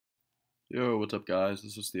Yo, what's up guys?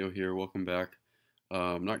 This is Theo here. Welcome back.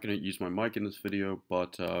 I'm not going to use my mic in this video,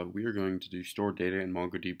 but we are going to do store data in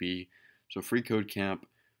MongoDB. So free code camp,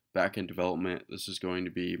 backend development. This is going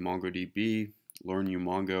to be MongoDB, learn new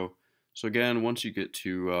Mongo. So again, once you get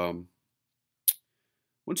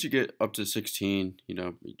up to 16,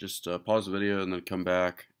 you just pause the video and then come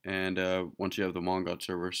back. And once you have the Mongo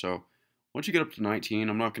server, so once you get up to 19,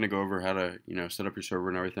 I'm not going to go over how to set up your server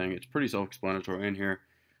and everything. It's pretty self-explanatory in here.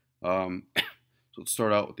 So let's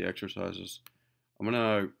start out with the exercises. I'm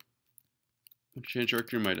gonna change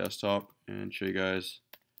directory in my desktop and show you guys.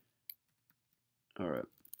 All right.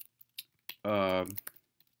 So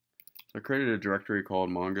I created a directory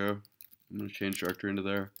called Mongo. I'm gonna change directory into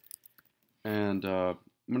there, and I'm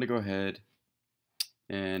gonna go ahead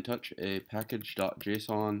and touch a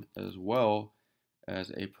package.json as well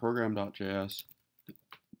as a program.js.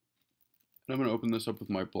 And I'm gonna open this up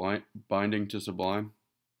with my binding to Sublime.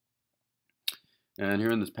 And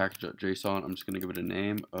here in this package.json, I'm just going to give it a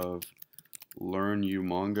name of learn you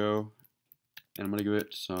Mongo, and I'm going to give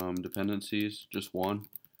it some dependencies, just one.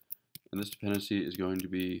 And this dependency is going to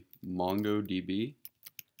be MongoDB.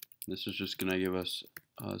 This is just going to give us,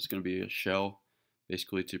 it's going to be a shell,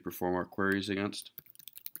 basically to perform our queries against,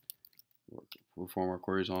 or perform our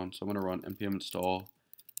queries on. So I'm going to run npm install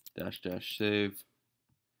 -- save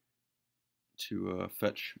to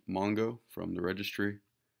fetch Mongo from the registry.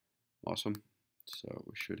 Awesome. So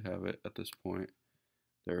we should have it at this point.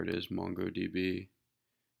 There it is, MongoDB. You can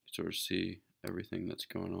sort of see everything that's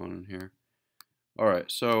going on in here. All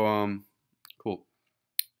right, so cool.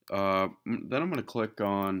 Then I'm going to click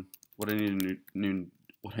on what I need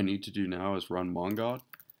to do now is run mongod,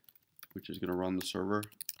 which is going to run the server,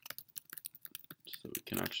 so we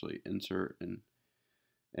can actually insert and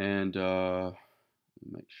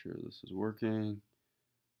make sure this is working.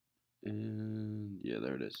 And yeah,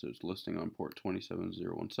 there it is. So it's listing on port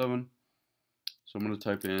 27017. So I'm going to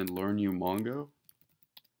type in learn you Mongo,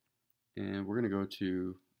 and we're going to go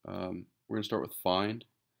to we're going to start with find.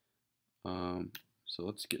 So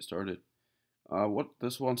let's get started. What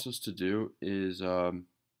this wants us to do is we're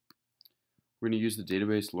going to use the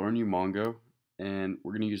database learn you Mongo, and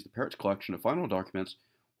we're going to use the parrots collection to find all documents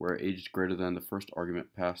where age is greater than the first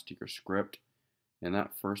argument passed to your script, and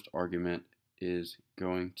that first argument is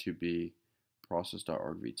going to be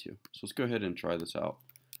process.argv2. So let's go ahead and try this out.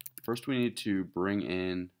 First, we need to bring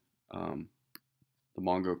in the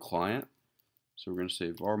Mongo client. So we're going to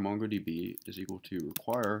say var MongoDB is equal to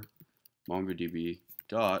require MongoDB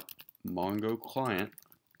dot Mongo client.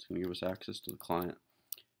 It's going to give us access to the client.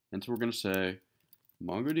 And so we're going to say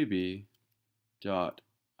MongoDB dot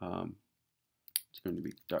it's going to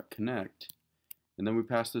be dot connect, and then we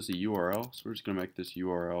pass this a URL. So we're just going to make this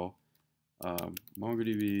URL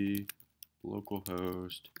MongoDB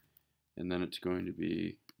localhost, and then it's going to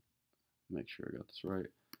be, make sure I got this right,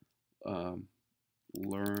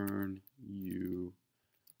 learn you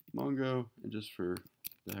Mongo, and just for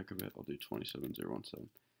the heck of it, I'll do 27017.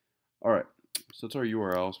 All right, so that's our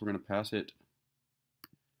URL. So we're going to pass it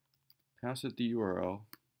the URL,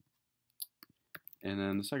 and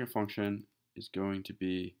then the second function is going to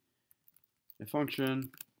be a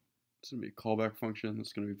function. It's going to be a callback function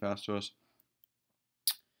that's going to be passed to us.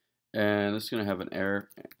 And this is going to have an error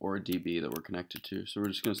or a DB that we're connected to. So we're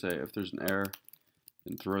just going to say if there's an error,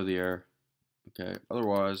 then throw the error. Okay.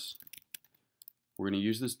 Otherwise, we're going to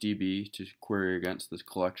use this DB to query against this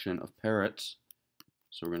collection of parrots.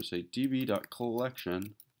 So we're going to say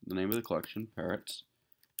db.collection, the name of the collection, parrots.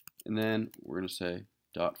 And then we're going to say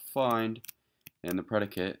 .find, and the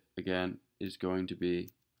predicate, again, is going to be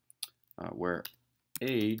where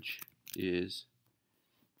age is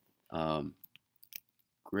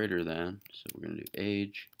greater than, so we're going to do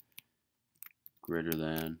age greater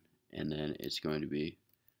than, and then it's going to be,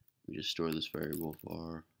 we just store this variable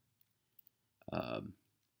for, what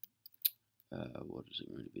is it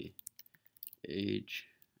going to be, age,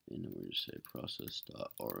 and then we're going to say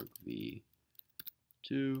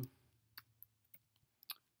process.argv2,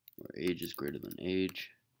 where age is greater than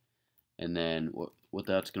age, and then what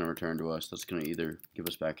that's going to return to us, that's going to either give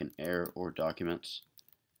us back an error or documents.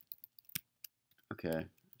 Okay.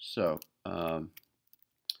 So, so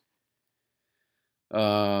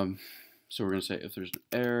we're going to say if there's an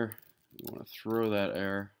error, we want to throw that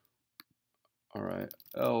error. All right,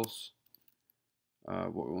 else,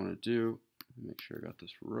 what we want to do, make sure I got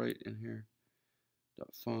this right in here,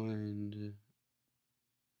 .find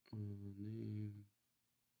name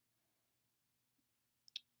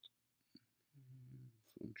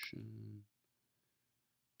function,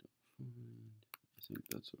 .find, I think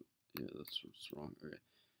that's what, yeah, that's what's wrong. Okay.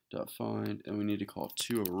 dot find, and we need to call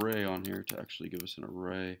toArray on here to actually give us an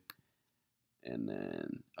array. And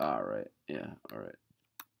then, alright, yeah, alright.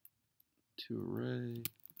 toArray,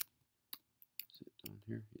 is it down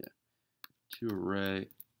here? Yeah, toArray,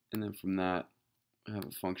 and then from that, I have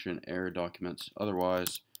a function error documents.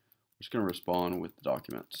 Otherwise, we're just going to respond with the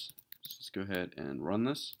documents. So let's go ahead and run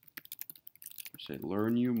this. Say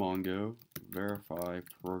learn you Mongo, verify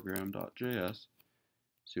program.js.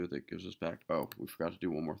 See what that gives us back. Oh, we forgot to do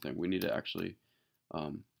one more thing. We need to actually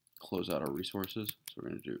close out our resources. So we're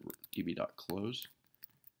going to do db.close.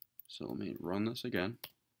 So let me run this again.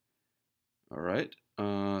 All right.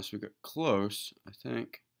 So we got close, I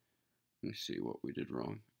think. Let me see what we did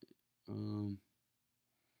wrong.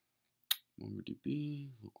 MongoDB,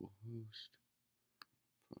 localhost,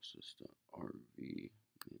 process.rv.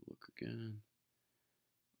 Let me look again.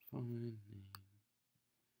 Find name,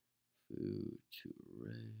 food,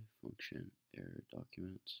 toArray, function, error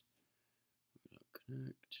documents,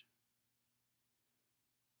 connect.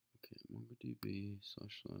 Okay, MongoDB /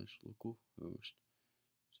 localhost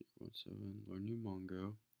 017 learn new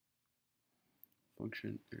Mongo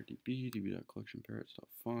function errordb db.collection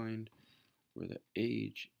parrots.find where the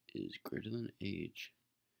age is greater than age.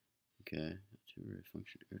 Okay, toArray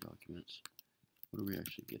function error documents. What are we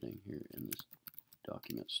actually getting here in this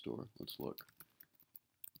document store? Let's look.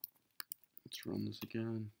 Let's run this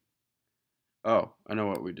again. Oh, I know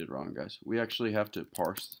what we did wrong, guys. We actually have to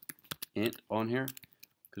parse int on here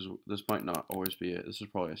because this might not always be it. This is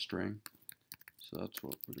probably a string. So that's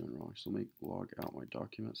what we're doing wrong. So let me log out my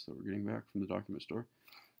documents that we're getting back from the document store.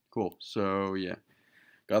 Cool. So yeah,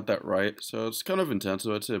 got that right. So it's kind of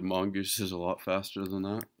intensive. I'd say Mongoose is a lot faster than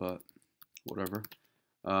that, but whatever.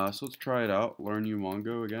 So let's try it out. Learn you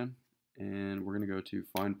Mongo again. And we're going to go to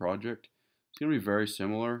find project. It's going to be very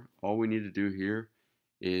similar. All we need to do here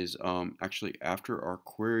is actually after our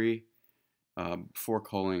query, before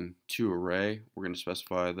calling toArray, we're going to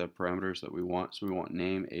specify the parameters that we want. So we want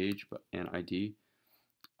name, age, and ID.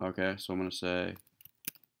 Okay, so I'm going to say,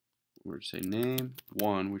 we're going to say name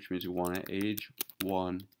 1, which means we want an age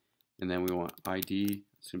 1, and then we want ID,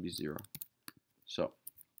 it's going to be 0. So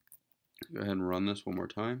go ahead and run this one more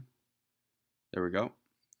time. There we go.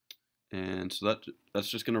 And so that's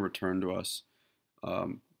just going to return to us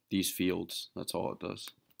these fields. That's all it does.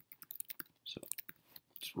 So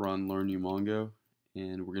let's run learn new Mongo,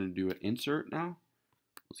 and we're going to do an insert now.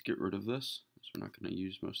 Let's get rid of this, so we're not going to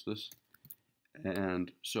use most of this.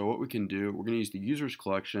 And so what we can do, we're going to use the users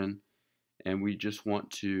collection, and we just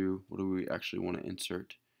want to, what do we actually want to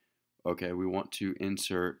insert? Okay, we want to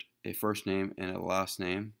insert a first name and a last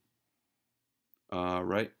name,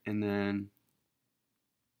 right? And then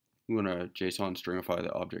we want to JSON stringify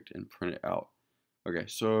the object and print it out. Okay,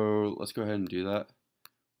 so let's go ahead and do that.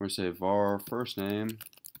 We're going to say var first name,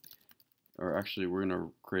 or actually we're going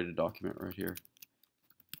to create a document right here.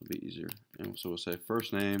 It'll be easier. And so we'll say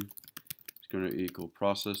first name is going to equal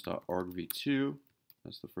process.argv2.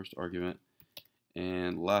 That's the first argument.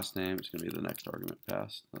 And last name is going to be the next argument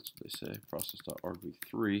passed. That's what they say,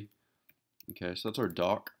 process.argv3. Okay, so that's our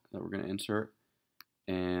doc that we're going to insert.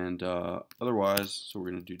 And otherwise, so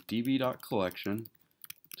we're going to do db.collection.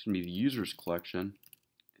 It's going to be the users collection.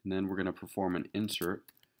 And then we're going to perform an insert.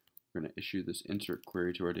 We're going to issue this insert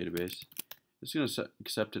query to our database. It's going to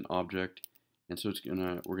accept an object. And so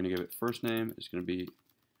we're going to give it first name. It's going to be,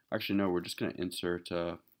 actually no, we're just going to insert,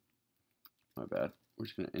 my bad. We're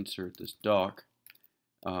just going to insert this doc.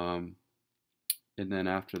 And then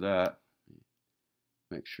after that,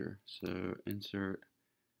 make sure. So insert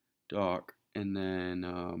doc. And then,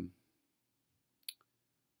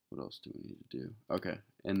 what else do we need to do? Okay,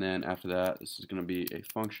 and then after that, this is going to be a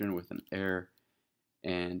function with an error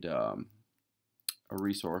and a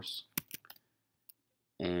resource.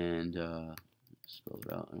 And spell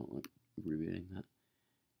it out. I don't like abbreviating that.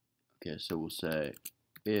 Okay, so we'll say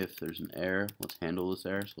if there's an error, let's handle this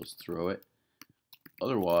error. So let's throw it.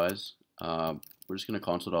 Otherwise, we're just going to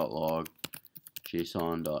console.log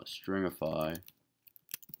json.stringify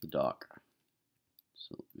the doc.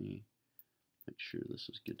 So let me make sure this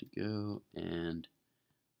is good to go, and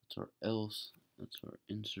that's our else, that's our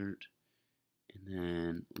insert, and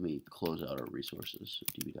then let me close out our resources. So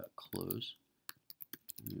db.close.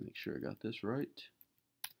 Let me make sure I got this right.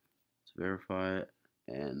 Let's verify it,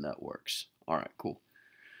 and that works. All right, cool.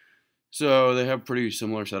 So they have pretty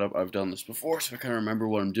similar setup. I've done this before, so I kind of remember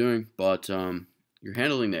what I'm doing, but you're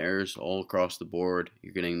handling the errors all across the board.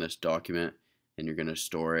 You're getting this document, and you're going to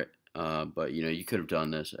store it. But you know, you could have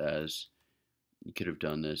done this as, you could have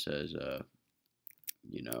done,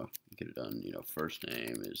 first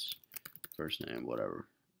name is first name, whatever.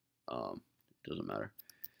 It doesn't matter.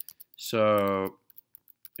 So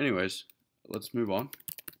anyways, let's move on.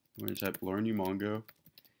 We're going to type learn new Mongo.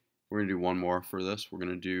 We're going to do one more for this. We're going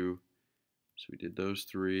to do, so we did those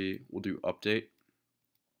three. We'll do update.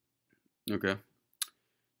 Okay.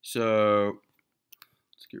 So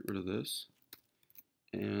let's get rid of this.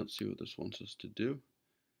 And let's see what this wants us to do.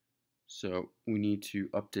 So we need to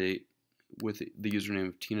update with the username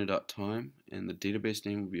of tina.time, and the database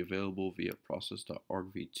name will be available via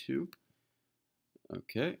process.argv2.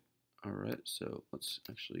 Okay. All right. So let's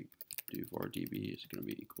actually do var db is going to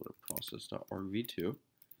be equal to process.argv2.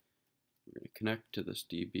 We're going to connect to this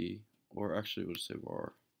DB, or actually we'll say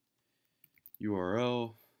var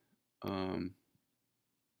URL.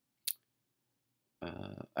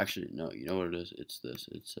 Actually, no, you know what it is? It's this.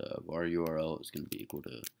 It's var URL is going to be equal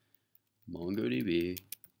to MongoDB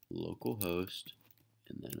localhost,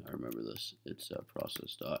 and then I remember this. It's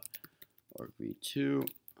process.argv2.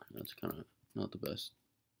 That's kind of not the best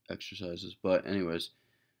exercises, but anyways,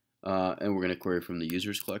 and we're going to query from the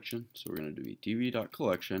users collection. So we're going to do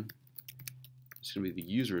db.collection. It's going to be the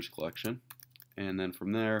users collection, and then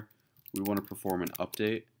from there we want to perform an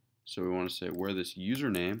update. So we want to say where this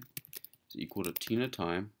username is equal to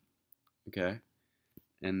tina.time. Okay,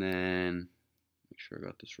 and then make sure I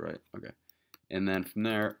got this right. Okay, and then from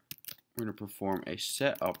there we're going to perform a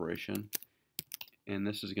set operation, and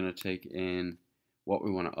this is going to take in what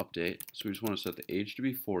we want to update. So we just want to set the age to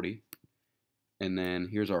be 40, and then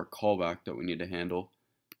here's our callback that we need to handle.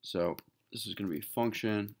 So this is going to be a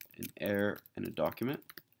function, an error, and a document.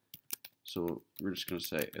 So we're just going to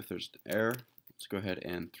say if there's an error, let's go ahead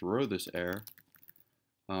and throw this error.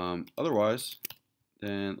 Otherwise,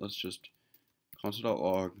 then let's just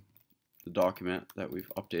console.log the document that we've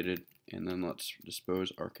updated, and then let's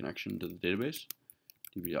dispose our connection to the database.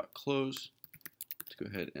 db.close. Let's go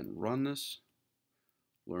ahead and run this.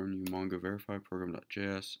 Learn new Mongo verify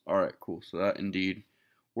program.js. Alright, cool. So that indeed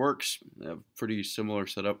works. They have pretty similar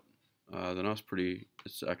setup than us.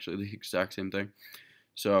 It's actually the exact same thing.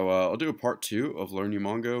 So I'll do a part 2 of Learn New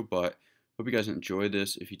Mongo, but hope you guys enjoyed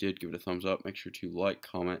this. If you did, give it a thumbs up. Make sure to like,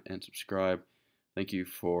 comment, and subscribe. Thank you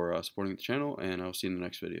for supporting the channel, and I'll see you in the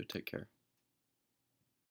next video. Take care.